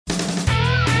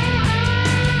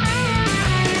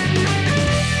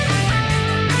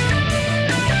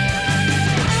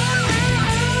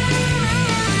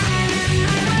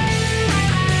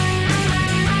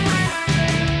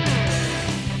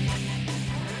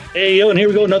Hey, yo, and here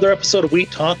we go. Another episode of We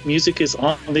Talk Music is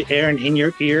on the air and in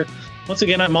your ear. Once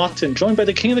again, I'm Austin, joined by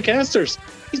the king of the casters.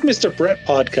 He's Mr. Brett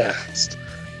Podcast.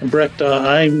 And Brett,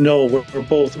 I know we're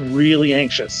both really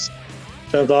anxious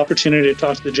to have the opportunity to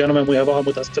talk to the gentleman we have on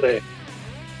with us today.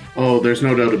 Oh, there's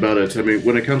no doubt about it. I mean,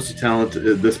 when it comes to talent,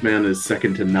 this man is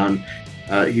second to none.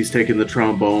 He's taken the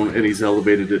trombone and he's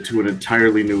elevated it to an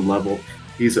entirely new level.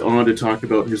 He's on to talk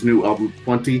about his new album,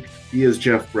 20. He is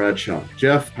Jeff Bradshaw.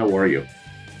 Jeff, how are you?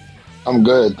 I'm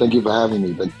good. Thank you for having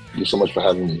me. Thank you so much for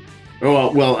having me.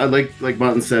 Oh, well, I like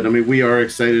Martin said, I mean, we are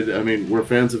excited. I mean, we're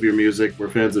fans of your music. We're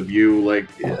fans of you. Like,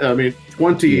 I mean,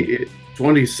 20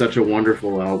 is such a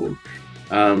wonderful album.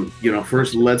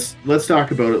 First let's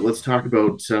talk about it. Let's talk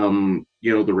about the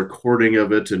recording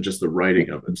of it and just the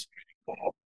writing of it.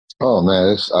 Oh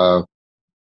man,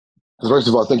 first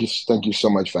of all, thank you so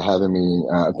much for having me.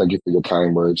 Thank you for your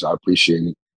kind words. I appreciate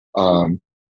it. Um,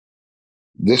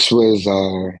 this was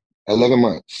 11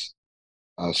 months,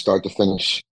 start to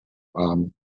finish.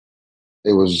 Um,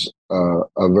 it was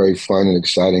a very fun and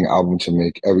exciting album to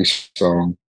make. Every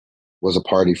song was a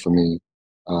party for me.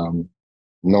 Um,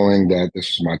 Knowing that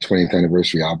this was my 20th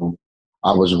anniversary album,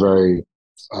 I was very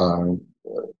uh,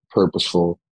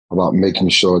 purposeful about making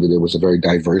sure that it was a very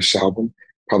diverse album,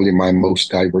 probably my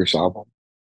most diverse album.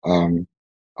 Um,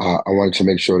 I wanted to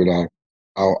make sure that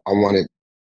I wanted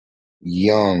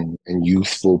young and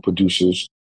youthful producers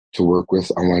to work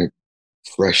with. I wanted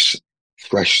fresh,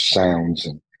 fresh sounds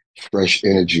and fresh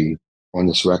energy on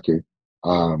this record,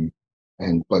 and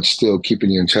but still keeping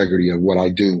the integrity of what I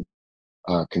do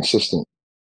consistent.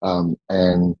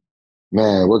 And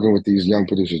man, working with these young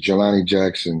producers, Jelani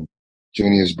Jackson,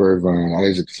 Junius Birdvine,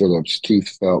 Isaac Phillips,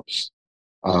 Keith Phelps,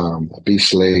 B.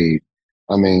 Slade,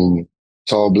 I mean,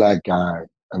 Tall Black Guy,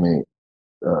 I mean,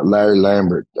 Larry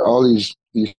Lambert, all these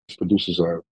producers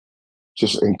are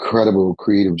just incredible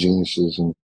creative geniuses,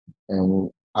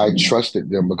 and I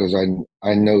trusted them because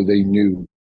I know they knew.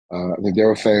 I think they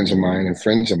were fans of mine and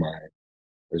friends of mine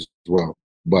as well,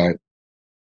 but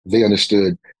they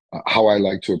understood how I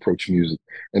like to approach music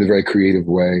in a very creative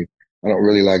way. I don't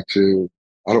really like to.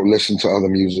 I don't listen to other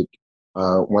music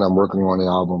when I'm working on the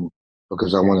album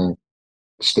because I want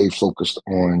to stay focused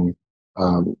on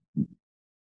um,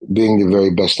 being the very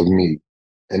best of me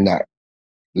and not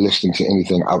listening to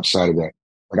anything outside of that.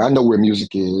 Like I know where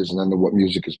music is and I know what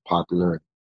music is popular,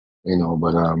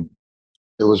 but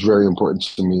it was very important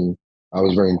to me. I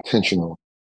was very intentional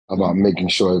about making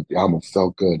sure that the album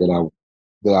felt good, that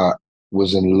I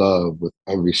was in love with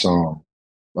every song.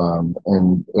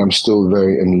 And I'm still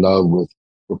very in love with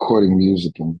recording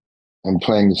music and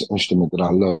playing this instrument that I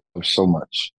love so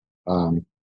much. Um,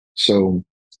 so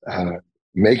uh,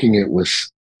 making it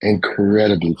was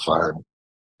incredibly fun.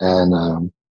 And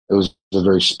it was a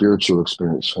very spiritual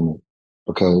experience for me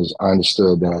because I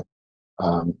understood that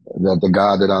the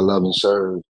God that I love and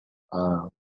serve uh,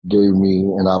 gave me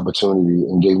an opportunity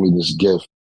and gave me this gift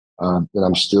that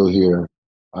I'm still here,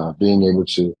 being able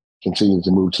to continue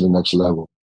to move to the next level.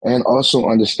 And also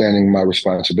understanding my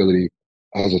responsibility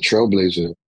as a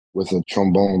trailblazer with a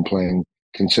trombone playing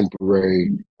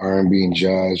contemporary R&B and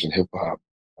jazz and hip hop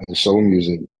and soul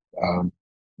music, um,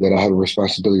 that I have a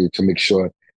responsibility to make sure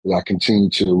that I continue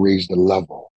to raise the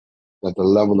level, that the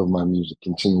level of my music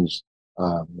continues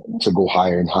um, to go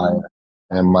higher and higher,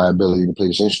 and my ability to play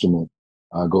this instrument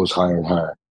goes higher and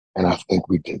higher. And I think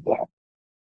we did that.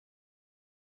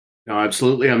 No,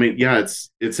 absolutely. I mean, yeah,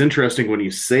 it's interesting when you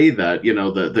say that,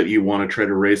 that you want to try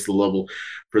to raise the level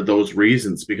for those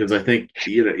reasons, because I think,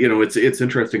 it's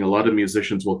interesting. A lot of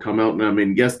musicians will come out and I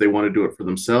mean, yes, they want to do it for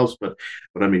themselves, but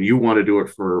I mean, you want to do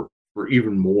it for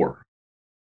even more.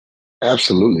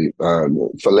 Absolutely.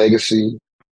 For legacy,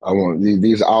 I want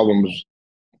these albums.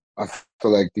 I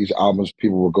feel like these albums,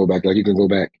 people will go back. Like you can go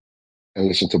back and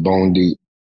listen to Bone Deep.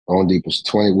 Bone Deep is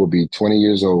 20, will be 20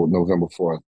 years old November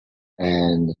 4th.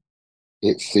 And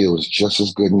it feels just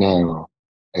as good now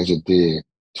as it did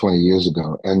 20 years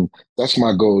ago. And that's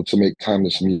my goal, to make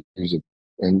timeless music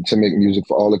and to make music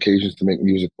for all occasions, to make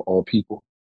music uh,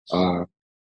 for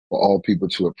all people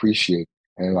to appreciate.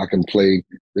 And I can play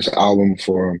this album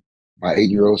for my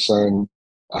 8-year-old son.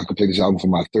 I can play this album for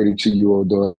my 32-year-old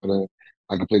daughter.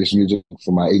 I can play this music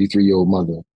for my 83-year-old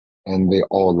mother, and they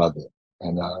all love it.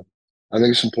 And I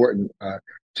think it's important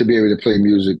to be able to play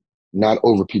music not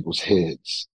over people's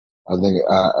heads. I think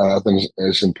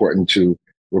it's important to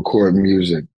record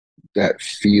music that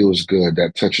feels good,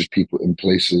 that touches people in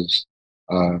places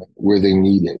where they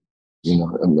need it.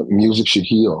 And the music should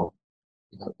heal.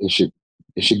 It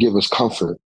should give us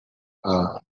comfort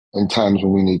uh, in times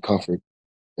when we need comfort,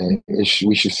 and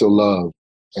we should feel love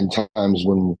in times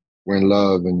when we're in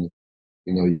love, and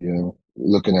you're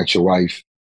looking at your wife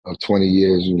of 20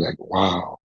 years, you're like,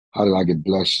 wow, how did I get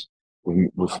blessed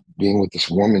with being with this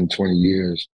woman 20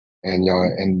 years? And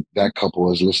and that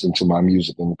couple is listening to my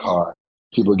music in the car.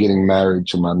 People are getting married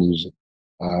to my music.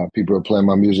 People are playing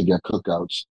my music at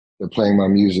cookouts. They're playing my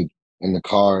music in the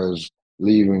cars,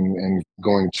 leaving and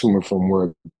going to and from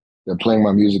work. They're playing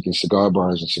my music in cigar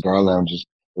bars and cigar lounges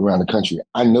around the country.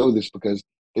 I know this because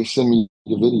they send me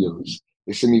the videos.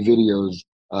 They send me videos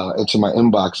into my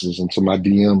inboxes, into my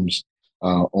DMs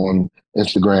on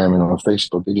Instagram and on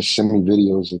Facebook. They just send me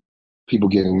videos of people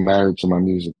getting married to my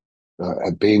music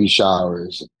at baby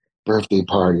showers, birthday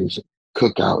parties,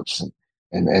 cookouts,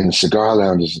 and cigar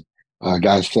lounges.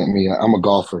 Guy sent me. I'm a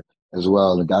golfer as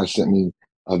well. The guy sent me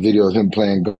a video of him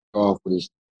playing golf with his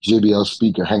JBL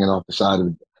speaker hanging off the side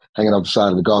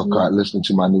of the golf cart, listening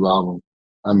to my new album.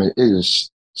 I mean, it is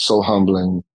so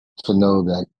humbling to know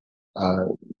that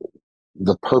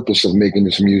the purpose of making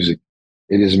this music,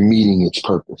 it is meeting its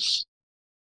purpose.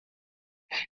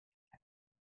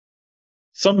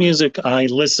 Some music I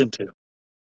listen to.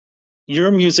 Your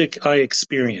music I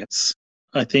experience,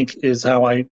 I think, is how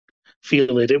I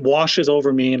feel it. It washes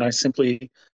over me, and I simply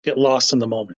get lost in the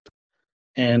moment.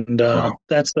 And Wow.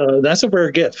 that's a rare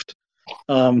gift,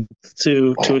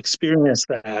 to experience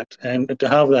that and to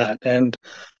have that. And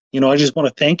I just want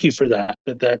to thank you for that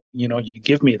you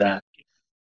give me that,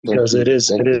 Thank because you. it is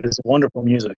Thank you. wonderful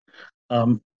music.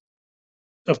 Um,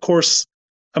 of course,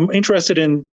 I'm interested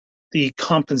in the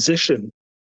composition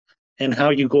and how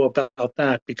you go about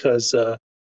that, because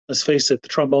let's face it, the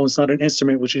trombone is not an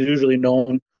instrument which is usually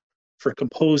known for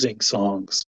composing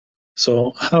songs.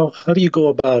 So how do you go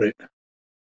about it?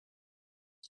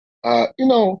 Uh, you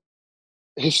know,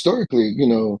 Historically,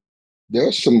 there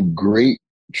are some great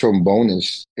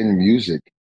trombonists in music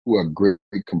who are great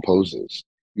composers,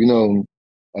 you know,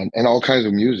 and all kinds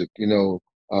of music.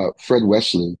 Fred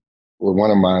Wesley was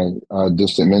one of my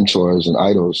distant mentors and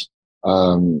idols.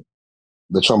 Um,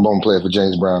 the trombone player for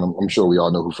James Brown. I'm sure we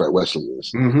all know who Fred Wesley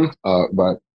is. Mm-hmm.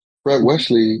 But Fred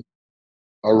Wesley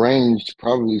arranged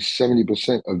probably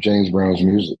 70% of James Brown's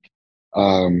music.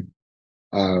 Um,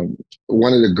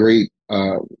 One of the great,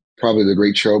 probably the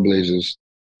great trailblazers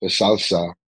for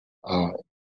salsa, uh,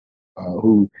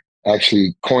 who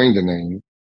actually coined the name.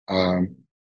 Um,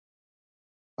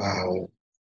 uh,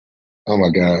 oh my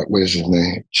God, what is his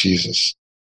name? Jesus.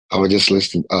 I was just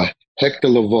listening. Hector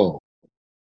Lavoe.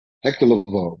 Hector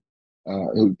Lavoe,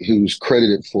 who was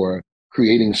credited for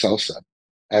creating salsa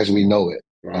as we know it.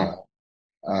 Wow.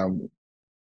 Um,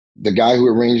 the guy who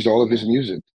arranged all of his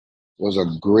music was a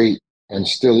great, and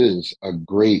still is a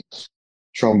great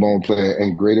trombone player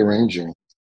and great arranger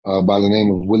by the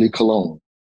name of Willie Colon.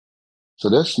 So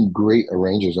there's some great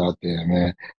arrangers out there,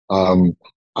 man.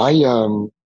 I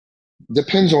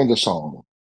Depends on the song.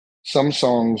 Some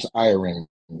songs I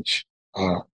arrange.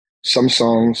 Uh, some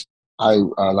songs I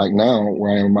like now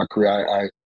where I am in my career.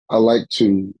 I like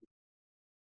to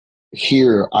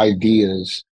hear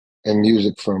ideas and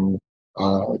music from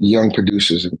young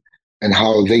producers and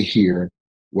how they hear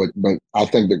what. But I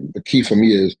think the key for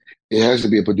me is it has to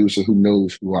be a producer who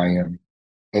knows who I am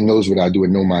and knows what I do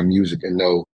and know my music and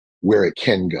know where it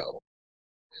can go.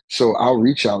 So I'll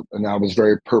reach out, and I was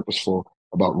very purposeful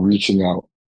about reaching out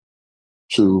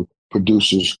to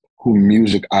producers who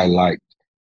music I liked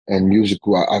and music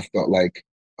who I felt like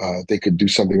they could do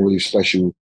something really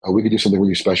special. We could do something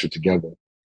really special together.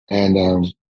 And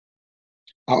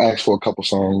I'll ask for a couple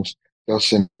songs. They'll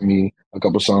send me a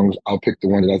couple songs. I'll pick the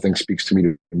one that I think speaks to me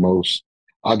the most.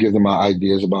 I'll give them my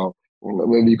ideas about, well,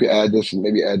 maybe you could add this and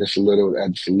maybe add this a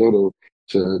little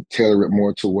to tailor it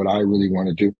more to what I really want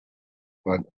to do.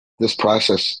 But this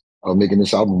process of making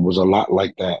this album was a lot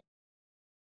like that.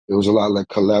 It was a lot like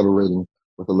collaborating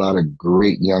with a lot of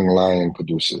great young lion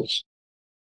producers.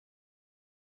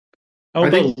 How I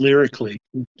think about lyrically?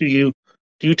 Do you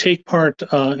take part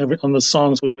on the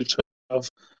songs which have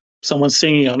someone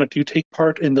singing on it? Do you take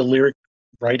part in the lyric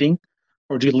writing,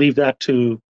 or do you leave that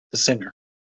to the singer?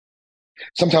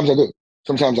 Sometimes I do.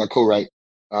 Sometimes I co-write.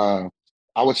 Uh,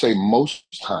 I would say most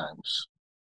times,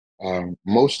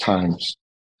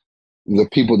 the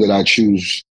people that I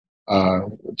choose uh,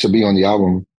 to be on the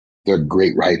album, they're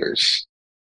great writers.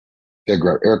 They're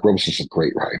great. Eric Roberson's a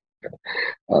great writer.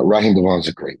 Raheem Devon's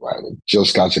a great writer. Jill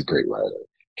Scott's a great writer.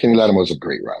 Kenny Latimer's a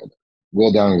great writer.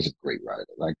 Will Downing's a great writer.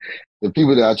 Like the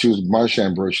people that I choose, Marsha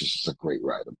Ambrosius is a great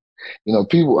writer.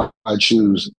 People I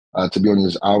choose to be on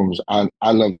these albums,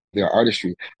 I love their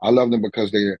artistry. I love them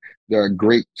because they're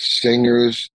great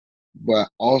singers, but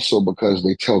also because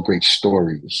they tell great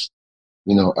stories.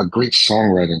 A great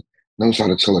songwriter knows how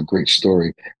to tell a great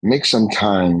story. Make Some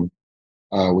Time,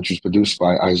 which was produced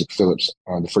by Isaac Phillips,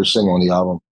 the first single on the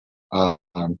album.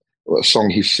 A song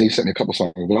he sent me a couple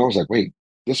songs, but I was like, wait,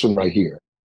 this one right here.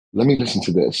 Let me listen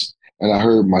to this. And I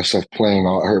heard myself playing.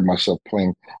 I heard myself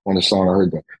playing on the song. I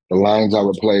heard the lines I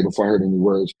would play before I heard any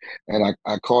words. And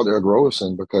I called Eric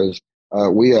Roberson because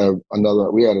we had a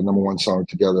number one song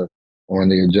together on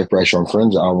the Jeff Bradshaw and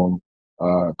Friends album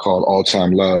called All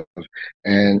Time Love.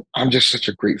 And I'm just such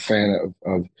a great fan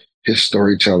of his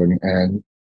storytelling and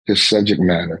his subject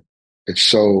matter. It's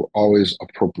so always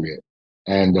appropriate.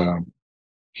 And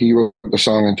he wrote the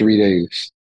song in 3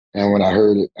 days. And when I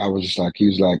heard it, I was just like,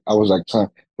 I was like,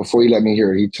 before he let me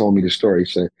hear it, he told me the story. He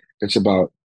said, it's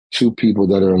about two people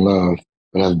that are in love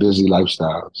but have busy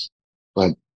lifestyles.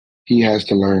 But he has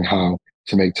to learn how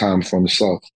to make time for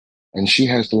himself. And she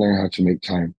has to learn how to make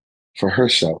time for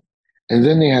herself. And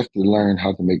then they have to learn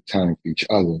how to make time for each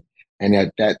other. And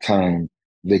at that time,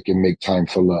 they can make time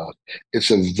for love. It's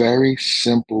a very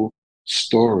simple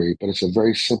story, but it's a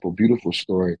very simple, beautiful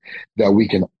story that we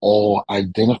can all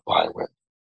identify with.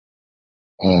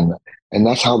 And and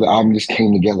that's how the album just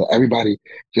came together. Everybody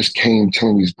just came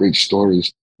telling these great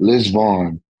stories. Liz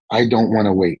Vaughn, I Don't Want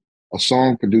to Wait, a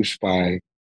song produced by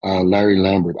Larry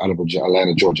Lambert out of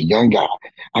Atlanta, Georgia. Young guy.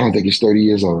 I don't think he's 30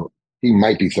 years old. He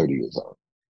might be 30 years old.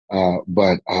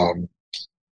 But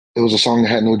it was a song that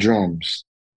had no drums.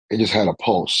 It just had a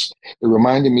pulse. It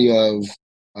reminded me of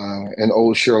an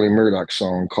old Shirley Murdoch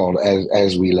song called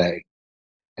As We Lay.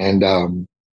 And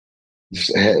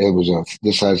this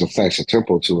has a faster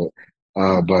tempo to it.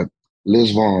 But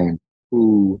Liz Vaughn,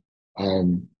 who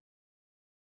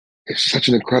is such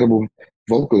an incredible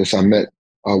vocalist, I met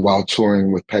while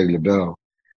touring with Patti LaBelle,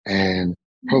 and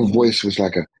her voice was uh,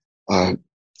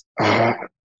 uh,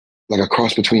 like a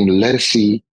cross between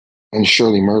Lettucey and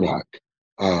Shirley Murdoch.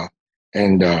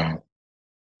 And I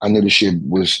knew that she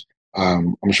was.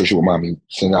 I'm sure she would mind me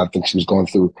saying. I think she was going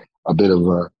through a bit of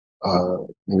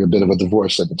maybe a bit of a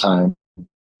divorce at the time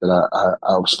that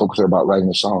I spoke with her about writing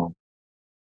a song.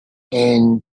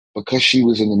 And because she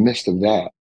was in the midst of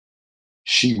that,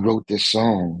 she wrote this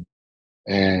song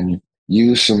and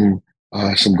used some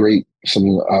great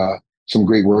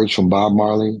words from Bob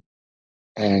Marley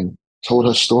and told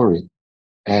her story.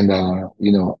 And I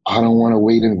don't want to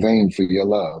wait in vain for your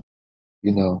love.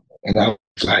 And I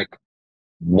was like,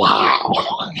 wow.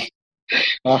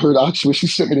 When she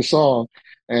sent me the song,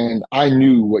 and I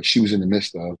knew what she was in the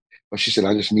midst of, but she said,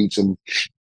 I need some,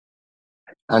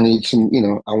 this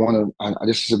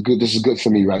is good for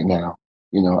me right now.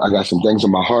 I got some things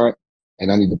in my heart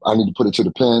and I need to put it to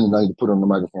the pen and I need to put it on the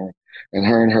microphone. And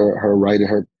her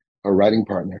writing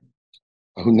partner,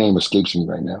 whose name escapes me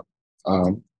right now,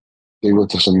 they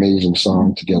wrote this amazing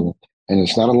song together. And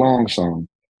it's not a long song,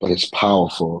 but it's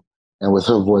powerful. And with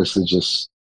her voice,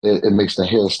 it makes the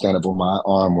hair stand up on my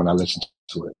arm when I listen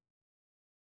to it.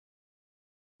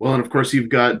 Well, and of course you've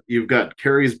got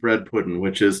Carrie's Bread Pudding,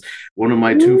 which is one of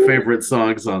my two favorite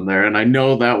songs on there, and I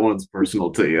know that one's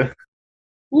personal to you.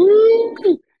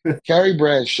 Woo! Carrie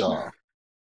Bradshaw,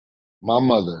 my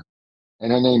mother,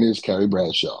 and her name is Carrie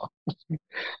Bradshaw.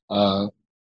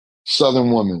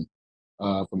 Southern woman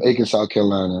from Aiken, South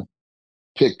Carolina,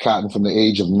 picked cotton from the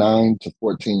age of 9 to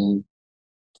 14.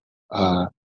 Uh,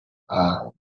 uh,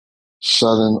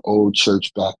 Southern old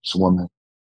church Baptist woman,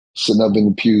 sitting up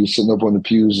on the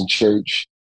pews in church,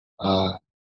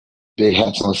 big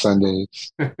hats on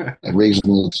Sundays, and raised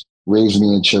me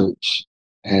in church.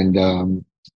 And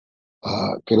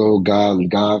good old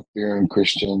God-fearing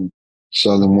Christian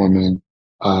Southern woman,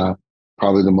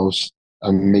 probably the most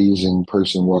amazing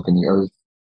person walking the earth,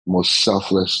 most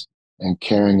selfless and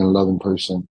caring and loving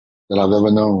person that I've ever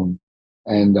known.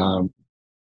 And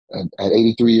at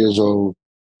 83 years old,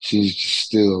 she's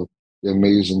still the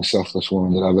amazing, selfless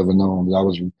woman that I've ever known.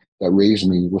 That raised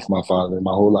me with my father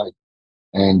my whole life,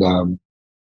 and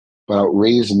but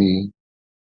raised me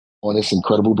on this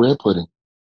incredible bread pudding.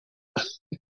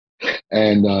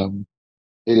 And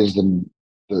it is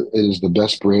the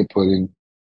best bread pudding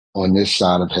on this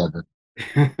side of heaven.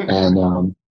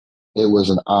 And it was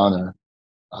an honor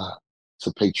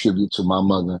to pay tribute to my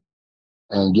mother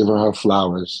and give her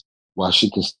flowers while she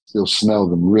can still smell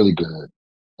them really good,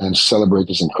 and celebrate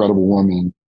this incredible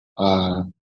woman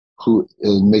who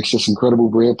makes this incredible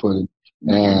bread pudding.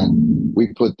 And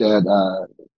we put that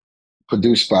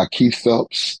produced by Keith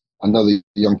Phelps, another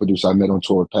young producer I met on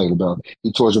tour with Patti LaBelle.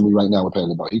 He tours with me right now with Patti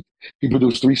LaBelle. He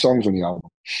produced 3 songs on the album: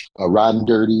 "Riding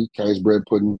Dirty," "Carrie's Bread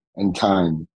Pudding," and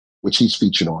 "Time," which he's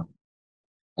featured on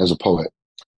as a poet.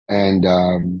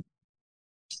 And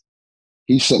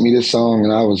he sent me this song,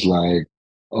 and I was like,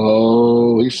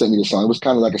 Oh, he sent me the song. It was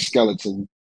kind of like a skeleton.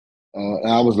 And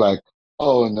I was like,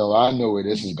 oh no, I know where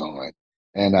this is going.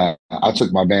 And I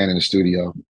took my band in the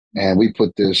studio and we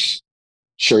put this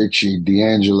churchy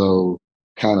D'Angelo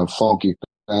kind of funky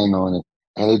thing on it.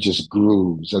 And it just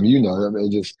grooves. I mean, I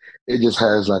mean, it just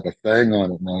has like a thing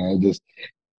on it, man.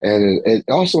 It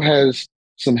also has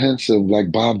some hints of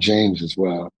like Bob James as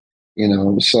well,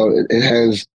 So it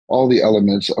has all the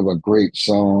elements of a great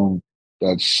song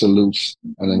that salutes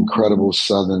an incredible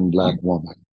Southern Black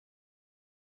woman.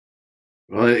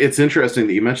 Well, it's interesting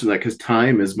that you mentioned that because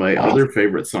 "Time" is my other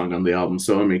favorite song on the album.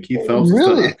 So I mean, Keith Phelps has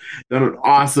Really? done an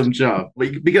awesome job.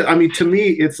 Because I mean, to me,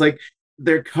 it's like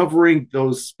they're covering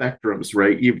those spectrums,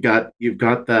 right? You've got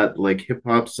that like hip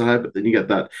hop side, but then you got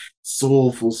that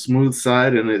soulful, smooth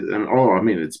side, and oh, I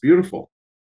mean, it's beautiful.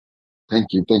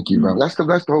 Thank you, bro. That's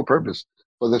the whole purpose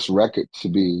for this record to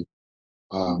be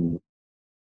um,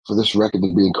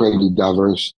 incredibly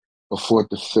diverse, but for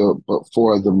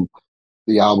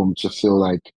the album to feel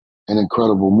like an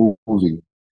incredible movie,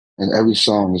 and every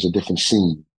song is a different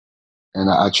scene. And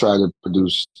I try to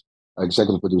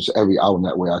executive produce every album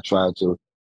that way. I try to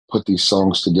put these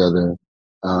songs together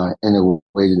in a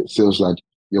way that it feels like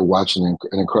you're watching an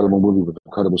incredible movie with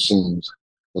incredible scenes,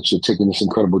 that you're taking this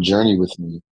incredible journey with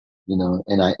me,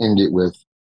 and I end it with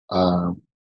um,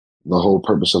 the whole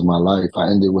purpose of my life. I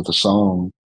end it with a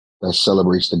song that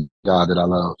celebrates the God that I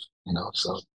love,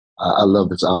 So I love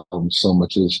this album so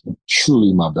much. It's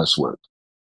truly my best work.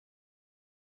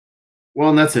 Well,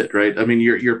 and that's it, right? I mean,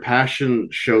 your passion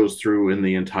shows through in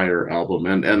the entire album,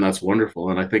 and that's wonderful.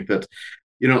 And I think that,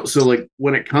 so like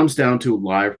when it comes down to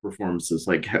live performances,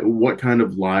 like what kind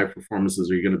of live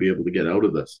performances are you going to be able to get out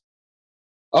of this?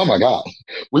 Oh my God.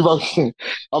 We've already,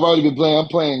 I've already been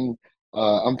playing.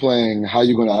 I'm playing How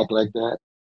You Gonna Act Like That?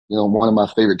 One of my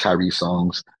favorite Tyrese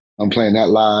songs. I'm playing that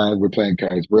live. We're playing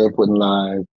Carrie's Bread Pudding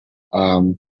live.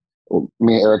 Um,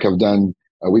 Me and Eric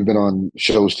we've been on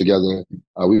shows together.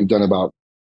 We've done about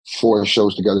 4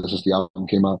 shows together since the album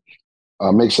came out.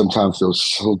 Make Some Time feel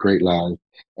so great live.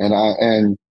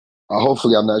 And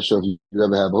hopefully, I'm not sure if you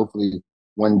ever have, hopefully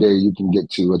one day you can get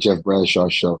to a Jeff Bradshaw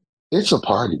show. It's a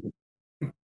party.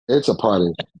 It's a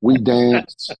party. We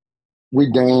dance,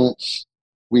 we dance,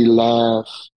 we laugh,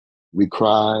 we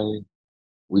cry,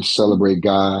 we celebrate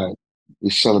God, we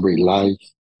celebrate life,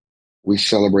 we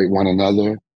celebrate one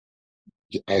another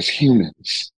as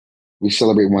humans. We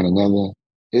celebrate one another.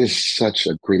 It's such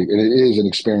a great, and it is an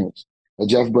experience. A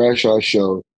Jeff Bradshaw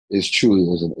show is truly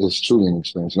an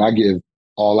experience, and I give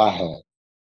all I have.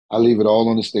 I leave it all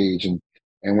on the stage, and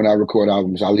when I record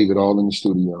albums, I leave it all in the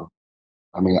studio.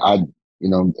 I mean,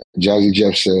 Jazzy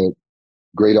Jeff said,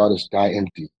 great artists die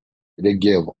empty. They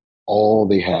give all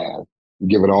they have,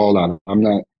 give it all out. I'm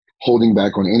not holding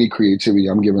back on any creativity.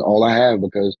 I'm giving all I have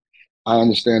because I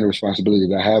understand the responsibility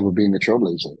that I have of being a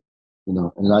trailblazer,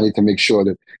 and I need to make sure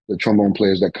that the trombone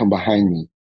players that come behind me,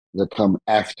 that come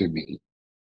after me,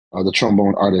 are the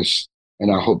trombone artists.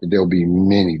 And I hope that there'll be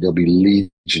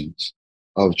legions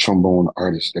of trombone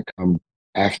artists that come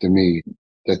after me,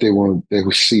 that they will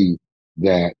see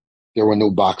that there were no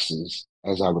boxes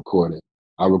as I recorded.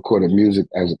 I recorded music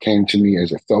as it came to me,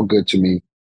 as it felt good to me,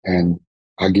 and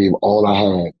I gave all I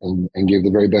had and gave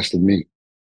the very best of me.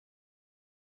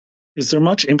 Is there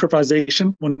much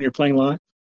improvisation when you're playing live?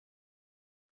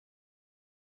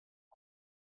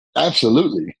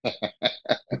 Absolutely.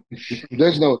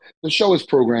 The show is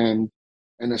programmed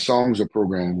and the songs are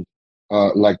programmed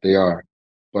like they are,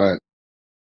 but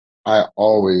I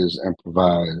always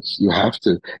improvise. You have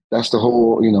to. That's the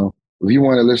whole, if you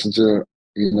want to listen to,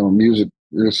 music,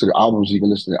 listen to albums, you can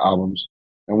listen to albums,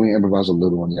 and we improvise a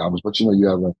little on the albums, but you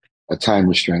have a time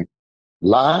restraint.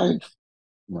 Live,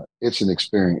 it's an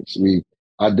experience.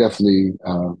 I definitely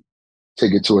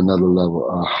take it to another level,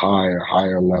 a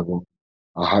higher level,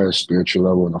 a higher spiritual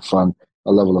level, and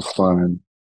a level of fun.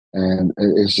 And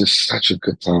it's just such a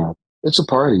good time. It's a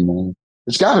party, man.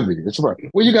 It's gotta be. It's a party.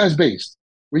 Where you guys based?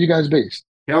 Where you guys based?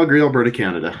 Calgary, Alberta,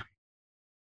 Canada.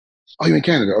 Oh, you're in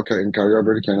Canada. Okay, in Calgary,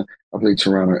 Alberta, Canada. I played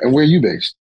Toronto. And where are you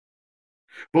based?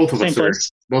 Same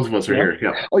place. Both of us are Yeah.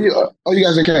 here. Yeah. You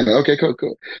guys in Canada. Okay, cool.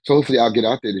 So hopefully I'll get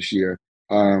out there this year.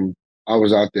 I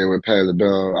was out there with Patti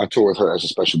LaBelle. I toured with her as a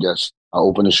special guest. I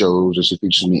opened the shows and she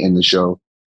features me in the show.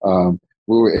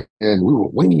 We were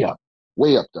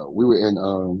way up though. We were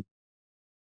in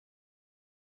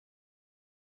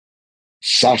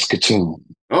Saskatoon,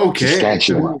 Okay.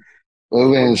 Saskatchewan.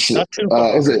 We're in, Not too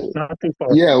far. is it? Not too far.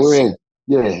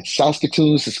 Yeah,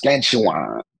 Saskatoon,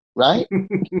 Saskatchewan, right?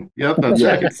 Yep, that's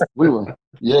Yeah, right. we were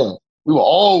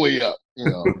all the way up,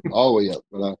 all the way up.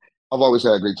 But I've always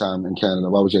had a great time in Canada.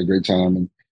 I've always had a great time,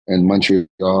 in Montreal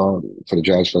for the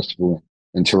Jazz Festival,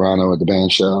 in Toronto at the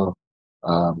band show.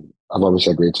 I've always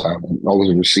had a great time and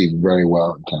always received very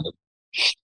well in Canada.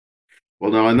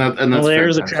 Well, no, and Well, that's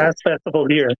there's a fantastic. jazz festival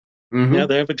here. Yeah, Hmm.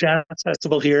 they have a jazz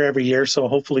festival here every year. So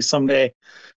hopefully someday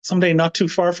not too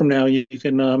far from now, you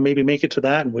can maybe make it to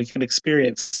that and we can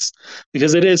experience.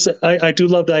 Because it is, I do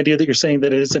love the idea that you're saying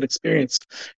that it is an experience.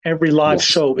 Every live Yes.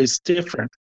 show is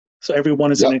different. So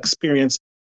everyone is an Yep. experience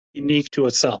unique to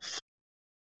itself.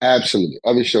 Absolutely.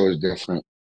 Every show is different.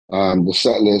 The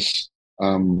set list,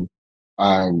 um,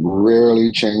 I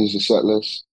rarely change the set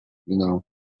list. You know,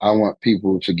 I want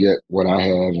people to get what I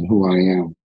have and who I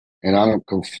am, and I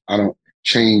don't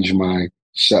change my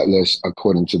set list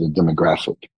according to the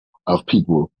demographic of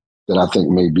people that I think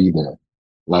may be there.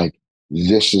 Like,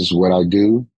 this is what I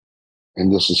do,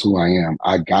 and this is who I am.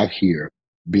 I got here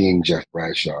being Jeff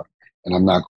Bradshaw, and I'm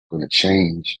not going to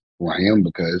change who I am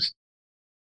because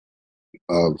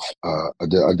of a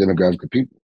demographic of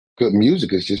people. Good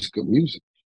music is just good music.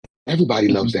 Everybody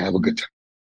loves Mhm. to have a good time.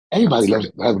 Everybody That's loves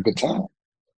right. to have a good time.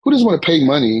 Who doesn't want to pay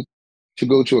money to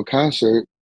go to a concert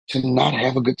to not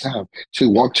have a good time? To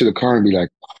walk to the car and be like,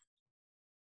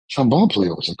 trombone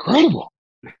player was incredible.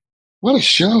 What a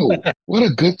show. What a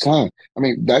good time. I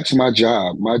mean, that's my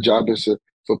job. My job is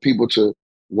for people to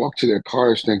walk to their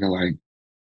cars thinking like,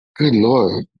 good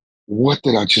Lord, what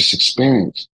did I just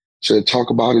experience? To talk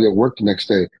about it at work the next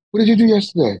day. What did you do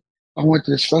yesterday? I went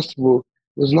to this festival.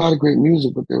 There was a lot of great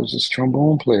music, but there was this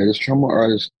trombone player, this trombone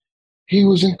artist. He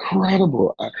was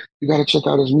incredible. You got to check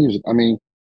out his music. I mean,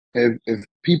 if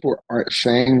people aren't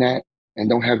saying that and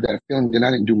don't have that feeling, then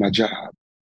I didn't do my job.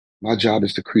 My job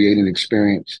is to create an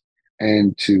experience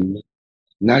and to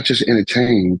not just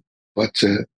entertain, but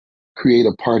to create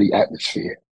a party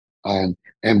atmosphere and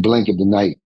blanket the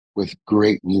night with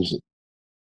great music.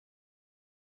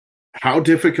 How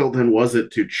difficult then was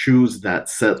it to choose that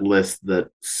set list that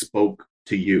spoke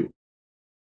to you?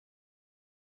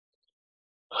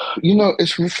 You know,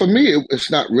 it's for me. It's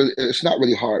not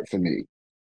really hard for me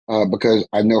because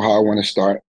I know how I want to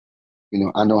start. You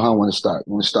know, I know how I want to start.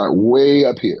 I want to start way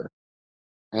up here,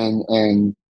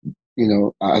 and you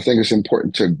know, I think it's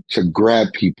important to grab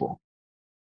people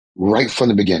right from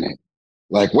the beginning.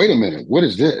 Like, wait a minute, what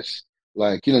is this?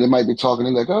 Like, you know, they might be talking,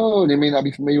 they're like, oh, they may not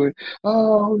be familiar with,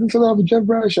 oh, I'm familiar with Jeff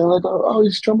Bradshaw. Like, oh,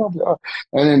 he's drum up. Oh.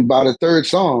 And then by the third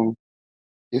song,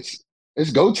 it's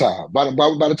it's go time. By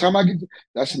the time I get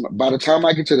by the time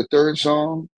I get to the third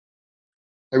song,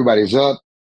 everybody's up.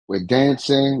 We're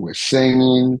dancing. We're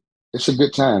singing. It's a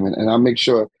good time, and I make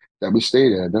sure that we stay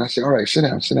there. Then I say, all right, sit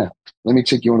down, sit down. Let me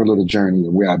take you on a little journey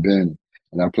of where I've been,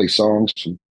 and I play songs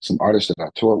from some artists that I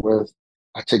toured with.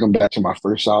 I take them back to my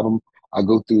first album. I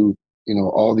go through, you know,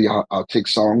 I'll take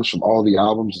songs from all the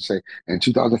albums and say, in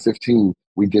 2015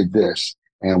 we did this,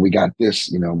 and we got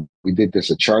this. You know, we did this,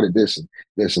 or charted this and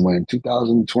this, and when in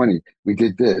 2020 we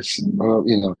did this. You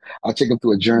know, I take them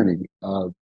through a journey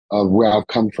of where I've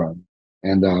come from.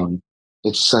 And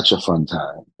it's such a fun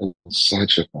time. It's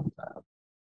such a fun time.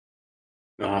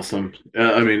 Awesome.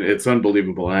 I mean, it's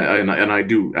unbelievable. And I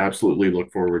do absolutely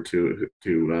look forward to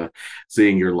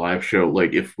seeing your live show.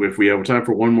 Like, if we have time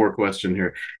for one more question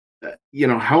here,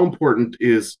 how important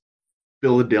is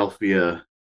Philadelphia,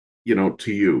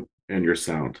 to you and your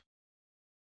sound?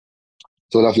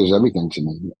 Philadelphia is everything to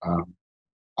me.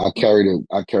 I carried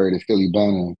a Philly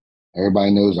banner.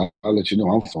 Everybody knows. I'll let you know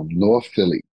I'm from North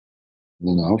Philly.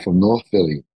 You know, I'm from North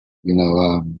Philly. You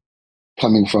know,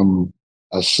 coming from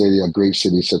a city, a great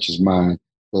city such as mine,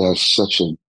 that has such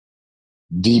a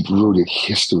deep rooted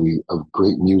history of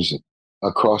great music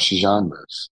across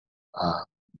genres. Uh,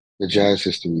 the jazz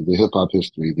history, the hip hop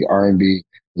history, the R&B,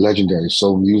 legendary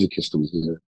soul music history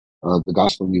here, the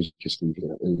gospel music history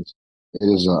here. It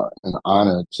is an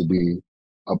honor to be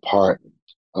a part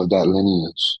of that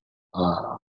lineage.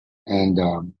 And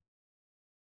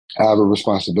I have a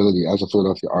responsibility as a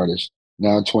Philadelphia artist.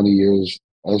 Now, 20 years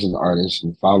as an artist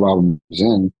and 5 albums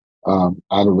in, I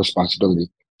have a responsibility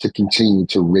to continue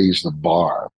to raise the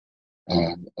bar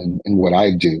and what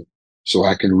I do so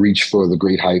I can reach for the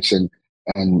great heights and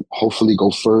hopefully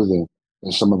go further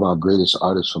than some of our greatest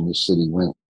artists from this city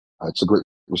went. It's a great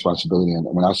responsibility. And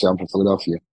when I say I'm from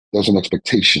Philadelphia, there's an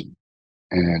expectation,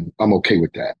 and I'm okay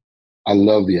with that. I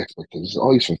love the expectations.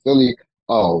 Oh, he's from Philly.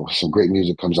 Oh, some great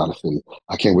music comes out of Philly.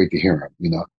 I can't wait to hear him.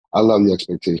 You know, I love the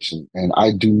expectation, and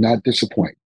I do not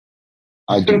disappoint.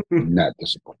 I do not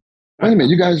disappoint. Wait a minute,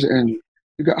 you guys are in.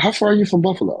 You got how far are you from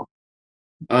Buffalo?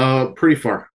 Pretty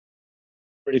far.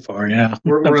 Pretty far, yeah.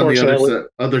 We're on the Unfortunately,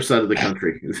 other side of the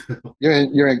country.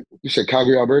 You said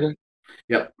Calgary, Alberta.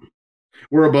 Yep,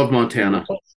 we're above Montana.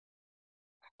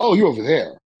 Oh, you're over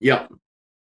there. Yeah.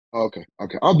 Okay,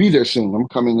 okay. I'll be there soon. I'm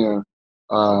coming there.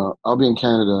 I'll be in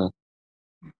Canada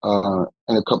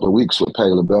in a couple of weeks with Patti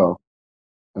LaBelle,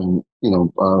 and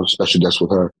special guest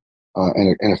with her.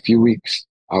 In a few weeks,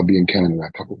 I'll be in Canada.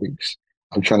 A couple of weeks.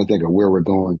 I'm trying to think of where we're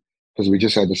going because we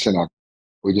just had to send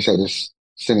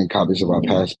in copies of our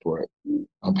passports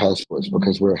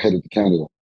because we're headed to Canada,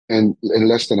 and in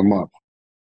less than a month.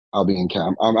 I'll be in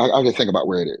camp. I can think about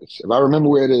where it is. If I remember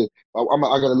where it is, I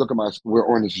got to look at we're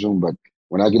on this Zoom, but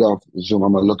when I get off Zoom,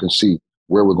 I'm going to look and see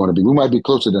where we're going to be. We might be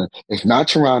closer than, it's not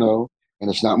Toronto and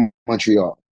it's not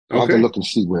Montreal. I have to Okay. look and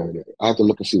see where it is. I have to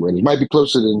look and see where it is. It might be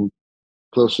closer. I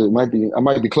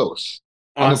might be close.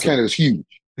 I know Awesome. Canada's huge.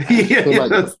 Yeah, So it yeah, might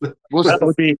be close. We'll That see.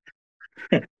 would be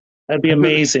that'd be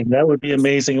amazing. That would be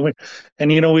amazing. And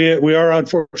we are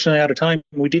unfortunately out of time.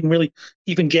 We didn't really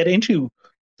even get into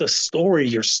your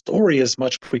story as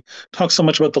much. We talked so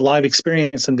much about the live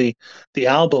experience and the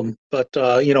album, but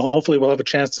hopefully we'll have a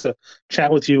chance to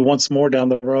chat with you once more down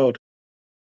the road.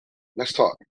 Let's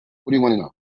talk. What do you want to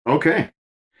know? Okay.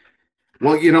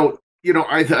 Well,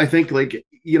 I think like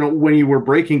when you were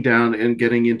breaking down and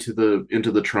getting into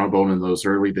the trombone in those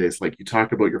early days, like you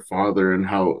talked about your father and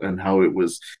how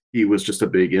he was just a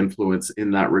big influence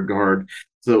in that regard.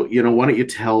 So why don't you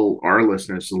tell our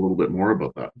listeners a little bit more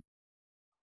about that?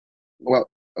 Well,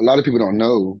 a lot of people don't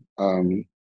know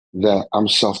that I'm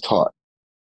self-taught.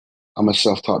 I'm a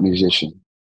self-taught musician.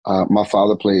 My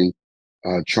father played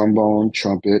trombone,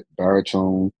 trumpet,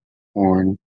 baritone,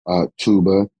 horn,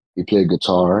 tuba. He played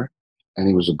guitar, and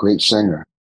he was a great singer.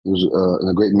 He was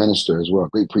a great minister as well, a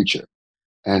great preacher.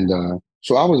 And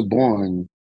so I was born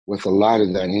with a lot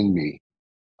of that in me.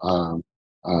 Um,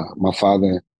 my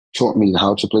father taught me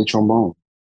how to play trombone.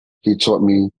 He taught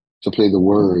me to play the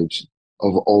words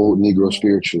of old Negro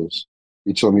spirituals.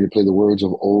 He taught me to play the words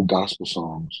of old gospel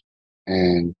songs.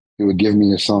 And he would give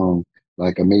me a song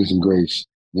like Amazing Grace.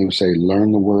 And he would say,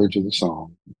 learn the words of the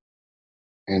song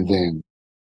and then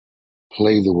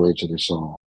play the words of the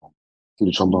song through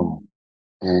the trombone.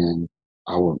 And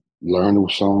I would learn the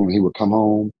song. And he would come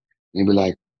home and he'd be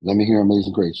like, let me hear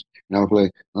Amazing Grace. And I would play,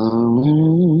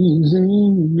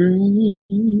 Amazing Grace,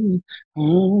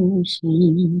 how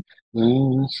sweet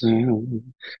the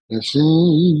sound that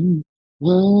saved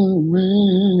the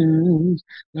wretch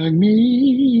like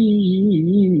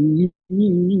me.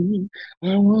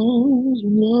 I was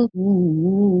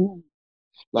lost.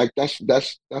 Like that's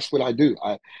what I do.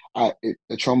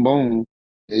 The trombone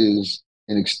is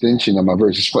an extension of my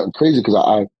verse. It's fucking crazy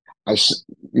because I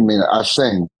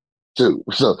sing too.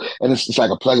 So and it's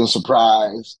like a pleasant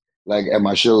surprise. Like at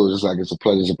my shows, it's like it's a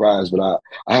pleasant surprise. But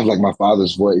I have like my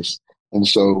father's voice, and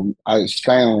so I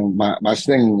found my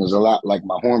singing is a lot like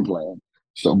my horn playing.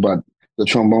 So, but the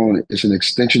trombone is an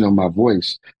extension of my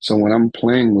voice. So when I'm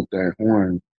playing with that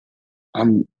horn,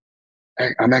 I'm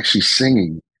I'm actually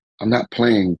singing. I'm not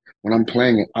playing. When I'm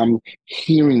playing it, I'm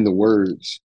hearing the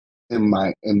words in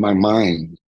my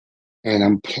mind, and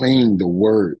I'm playing the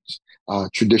words.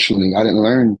 Traditionally, I didn't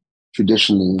learn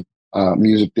traditionally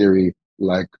music theory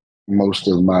like most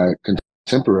of my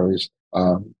contemporaries.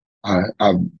 I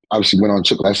obviously went on and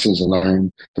took lessons and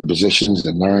learned the positions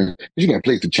and learned because you can't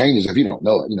play through changes if you don't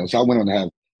know it. So I went on to have.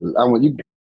 I went. You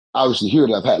obviously here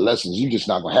that I've had lessons. You're just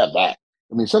not gonna have that.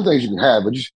 I mean, some things you can have,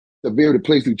 but just to be able to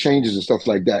play through changes and stuff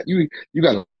like that, you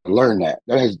got to learn that.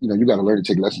 That has you got to learn to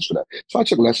take lessons for that. So I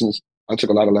took lessons. I took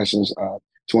a lot of lessons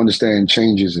to understand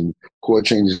changes and chord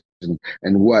changes and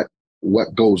what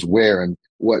goes where and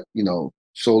what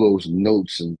solos, and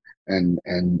notes and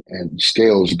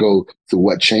scales go through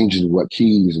what changes, what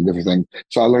keys and different things.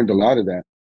 So I learned a lot of that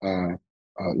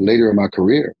later in my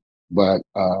career, but.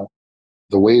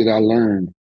 The way that I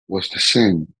learned was to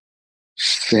sing.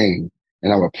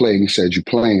 And I would play, and he said, you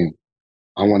playing,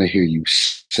 I want to hear you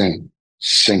sing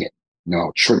it.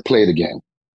 No, play it again.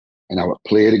 And I would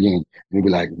play it again. And he'd be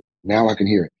like, now I can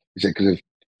hear it. He said, because if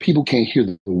people can't hear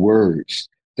the words,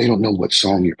 they don't know what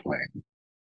song you're playing.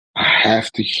 I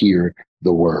have to hear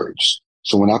the words.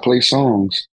 So when I play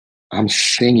songs, I'm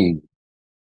singing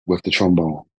with the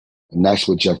trombone. And that's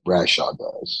what Jeff Bradshaw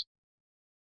does.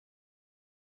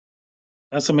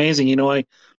 That's amazing.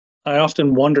 I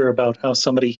often wonder about how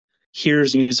somebody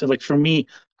hears music. Like for me,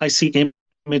 I see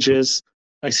images,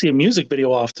 I see a music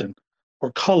video often, or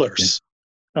Yeah. colors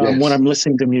when Yes. I'm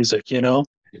listening to music. Yes.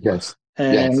 Yes.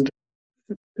 And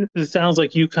it sounds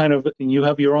like you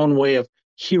have your own way of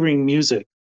hearing music,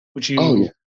 which Oh, you yeah.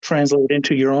 translate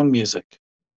into your own music.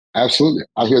 Absolutely.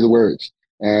 I hear the words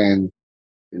and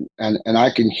I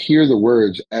can hear the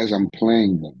words as I'm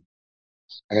playing them.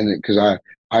 And because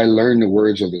I learn the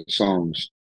words of the songs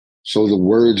So the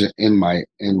words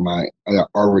are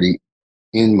already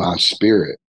in my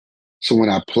spirit. So when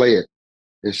I play it,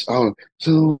 it's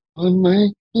so I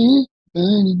might be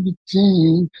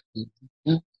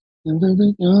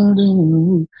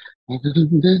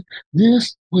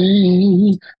this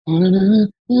way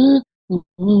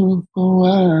for a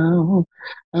while.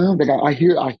 Like I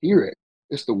hear it.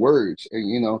 It's the words,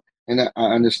 and I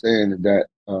understand that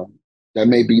that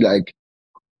may be like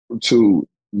to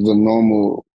the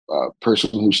normal person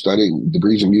who's studying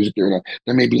degrees in music theory,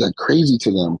 that may be like crazy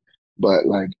to them, but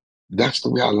like that's the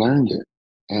way I learned it,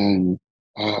 and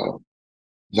uh,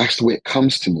 that's the way it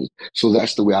comes to me. So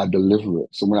that's the way I deliver it.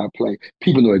 So when I play,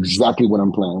 people know exactly what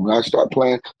I'm playing. When I start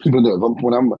playing, people know if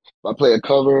I play a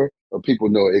cover, or people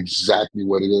know exactly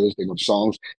what it is. They know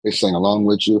songs. They sing along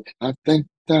with you. I think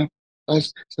that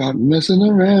let's stop messing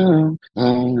around.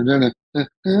 My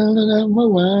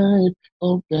wife,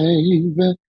 oh baby,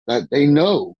 that they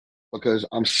know because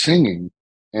I'm singing,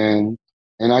 and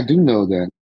I do know that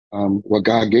what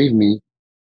God gave me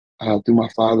through my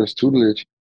father's tutelage,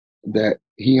 that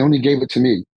he only gave it to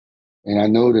me. And I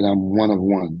know that I'm one of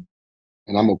one,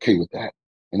 and I'm okay with that.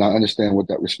 And I understand what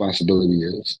that responsibility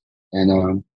is. And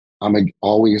I'm going to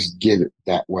always get it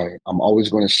that way. I'm always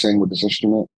going to sing with this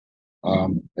instrument.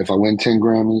 If I win 10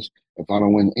 Grammys, if I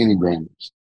don't win any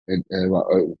Grammys,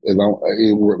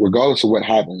 regardless of what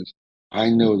happens, I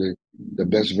know that the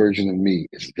best version of me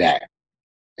is that.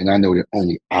 And I know that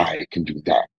only I can do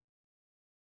that.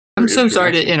 I'm so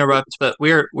sorry to interrupt, but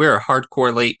we're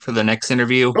hardcore late for the next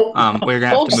interview. We're gonna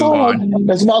have to move on.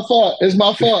 It's my fault. It's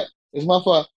my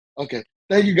fault. Okay.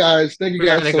 Thank you guys. Thank you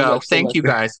guys so much. Thank you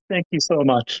guys. Thank you so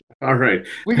much. All right.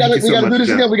 We gotta do this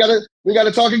again. We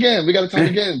gotta talk again. We gotta talk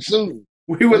again soon.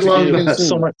 We would love that.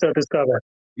 So much to discover.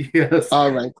 Yes.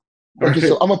 All right. Okay,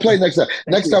 so I'm gonna play next time.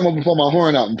 Next time I'm gonna pull my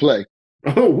horn out and play.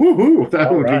 Oh, woohoo!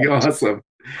 That would be awesome.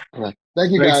 All right.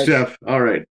 Thank you, guys. Thanks, Jeff. All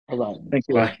right. All right. Thank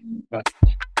you. Bye. Bye.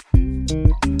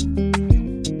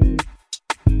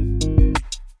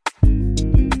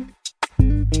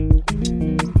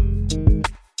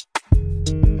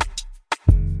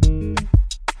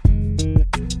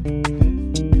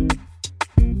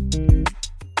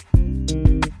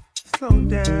 Slow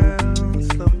down,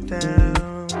 slow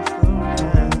down, slow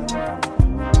down.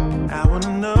 I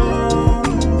wanna know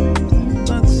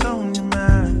what's on your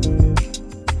mind.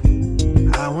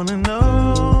 I wanna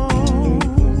know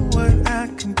what I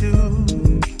can do.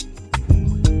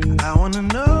 I wanna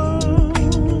know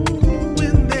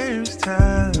when there's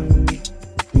time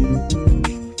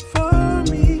for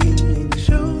me to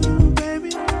show you,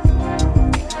 baby.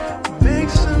 Make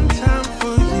some time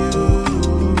for you.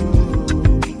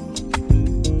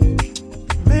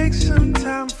 Make some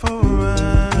time for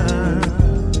us.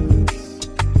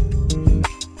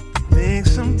 Make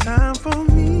some time for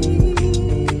me,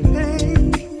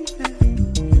 baby.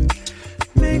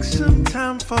 Make some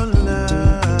time for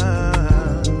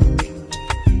love.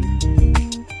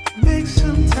 Make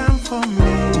some time for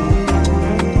me.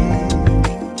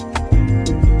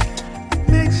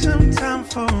 Make some time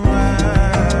for us.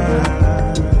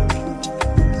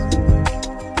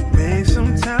 Make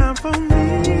some time for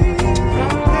me.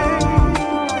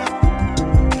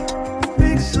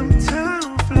 Make some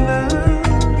time for love.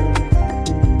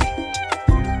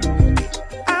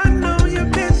 I know you're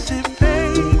busy,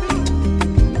 baby.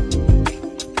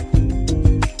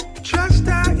 Trust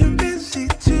I am busy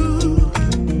too.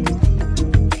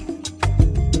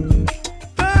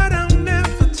 But I'm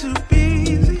never too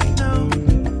busy, no,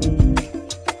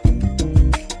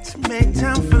 to make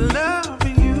time for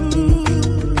loving you.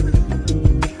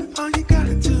 All you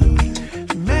gotta do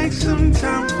is make some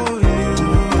time for you.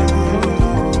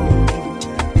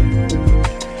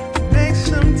 Make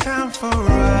some time for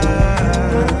us.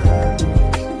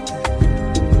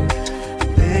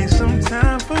 Make some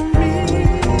time for me,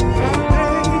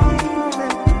 baby.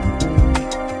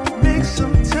 Make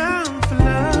some time for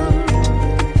love.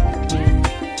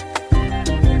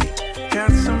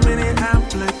 Got so many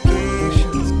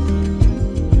applications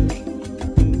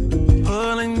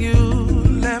pulling you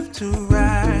left to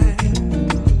right.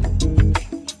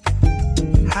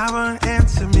 How about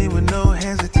answer me with no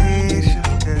hesitation,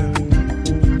 girl?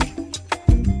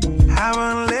 How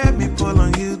about let me pull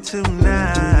on you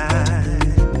tonight?